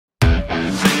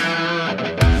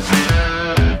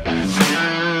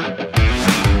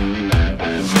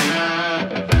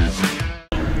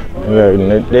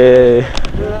Jordan,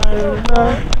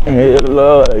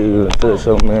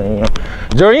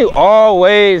 you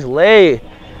always late.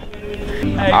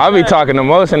 I'll be talking the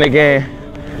most in the game.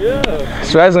 Yeah.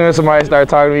 Especially when somebody start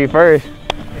talking to me first.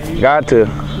 Got to.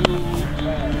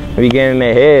 We get in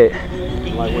their head.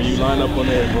 Like when you line up on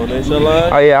that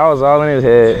line? Oh yeah, I was all in his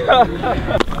head.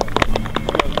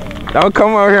 Don't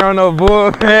come over here on no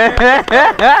bull, man.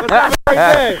 Let's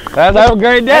have a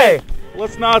great day. Hey,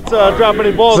 let's not drop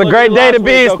any balls. It's a great day to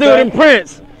be a student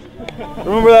prince.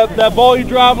 Remember that ball you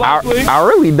dropped last week? I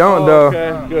really don't, though.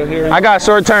 Okay, good. Here. I got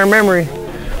short-term memory.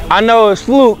 I know it's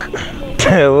fluke.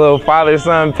 A little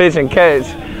father-son pitch and catch.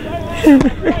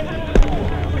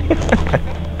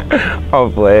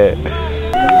 I'll play it. Have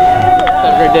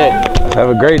a great day. Have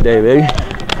a great day, baby.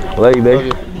 Love you,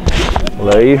 baby.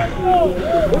 Love you.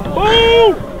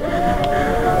 Boom!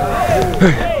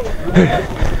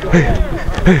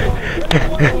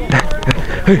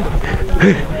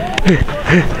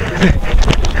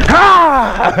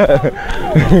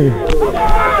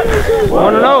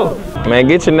 Wanna know? Man,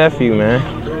 get your nephew, man.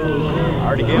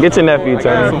 Get your nephew,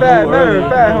 Tony.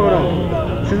 Fat, hold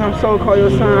on. Since I'm so called your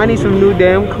son, I need some new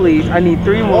damn cleats. I need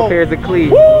 3 more pairs of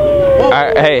cleats.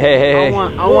 Right, hey.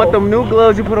 I want them new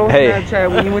gloves you put on Snapchat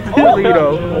when you went to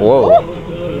Toledo. Whoa.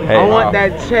 Hey, I want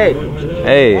that check.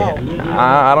 Hey,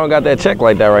 I don't got that check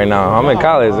like that right now. I'm in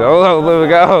college.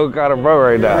 Oh, got a bro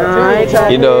right now. I ain't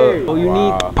trying you know, you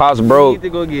need Pop's broke. to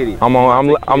go get it. I'm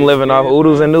living off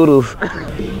oodles and noodles.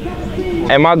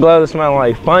 And my gloves smell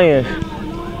like Funyuns.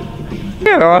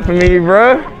 Get off of me,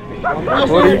 bro.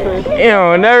 What do you think? You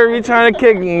know, never be trying to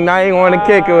kick me. Now you want to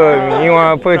kick it with me. You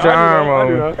want to put your arm on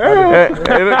me. I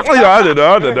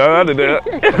did that.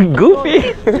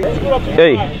 Goofy.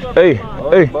 Hey.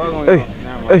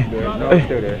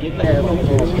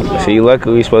 See,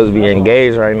 luckily we supposed to be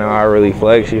engaged right now. I really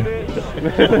flex you.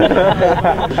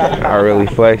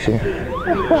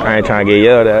 I ain't trying to get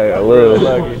yelled at. I love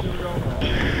it.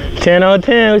 10 on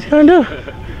 10, what you gonna do?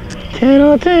 10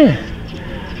 on 10.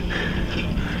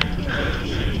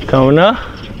 Coming up?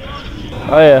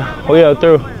 Oh yeah, we up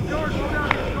through.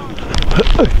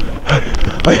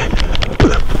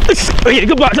 Oh yeah,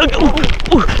 good block. It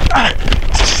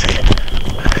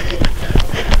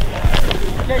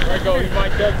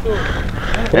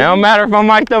don't matter if I'm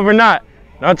mic'd up or not.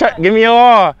 Don't try, give me your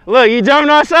all. Look, you jumping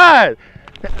outside.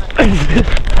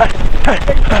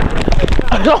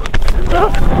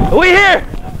 We here.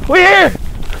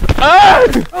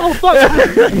 Oh fuck.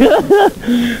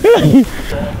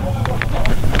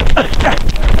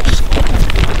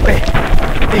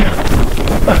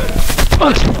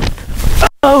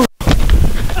 Oh.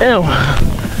 Damn.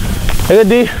 Good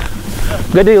D.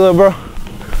 Good D, little bro.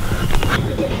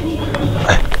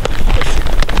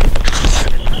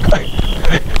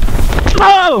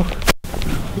 Oh!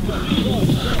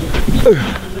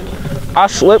 I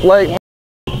slipped like.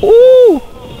 Ooh! I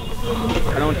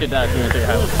don't get that.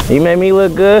 You made me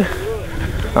look good.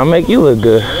 I'll make you look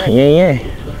good. Yang.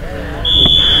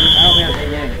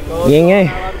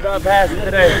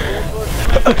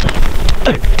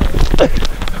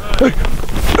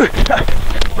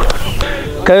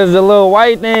 Cause the little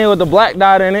white thing with the black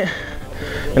dot in it,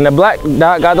 and the black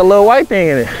dot got the little white thing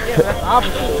in it.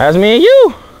 That's me and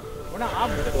you. We're not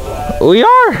opposite. We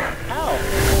are. How?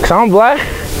 Cause I'm black,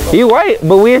 you white,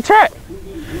 but we attract.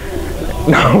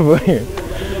 No,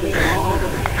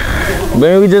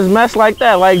 but we just mess like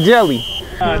that, like jelly.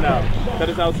 No, that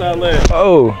is outside leg.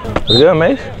 Oh, it's good,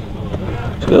 Mace.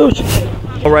 It's good with you.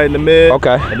 Right in the mid.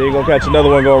 Okay. And then you're gonna catch another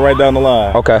one going right down the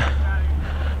line. Okay.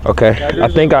 I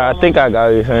think I got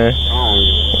you, man.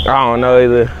 I don't know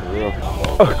either.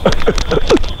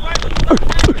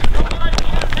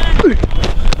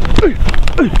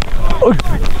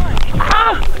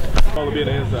 Probably be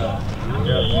the inside.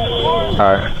 Yeah. All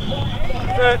right.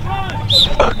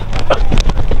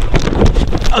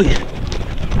 Oh yeah.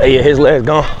 Hey, yeah, his leg's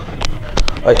gone.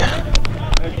 Oh yeah.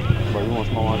 Bro, you want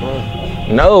to smoke my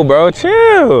dog? No, bro,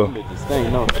 chill. This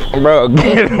thing, no. Bro,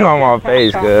 get it on my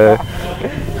face, good.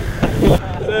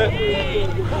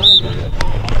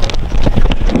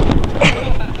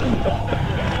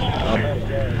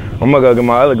 I'm gonna go get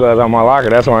my other gloves out of my locker.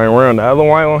 That's why I ain't wearing the other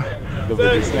white one.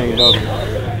 This thing, no.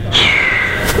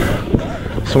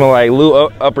 Smell like Lou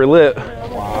upper lip.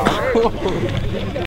 Wow.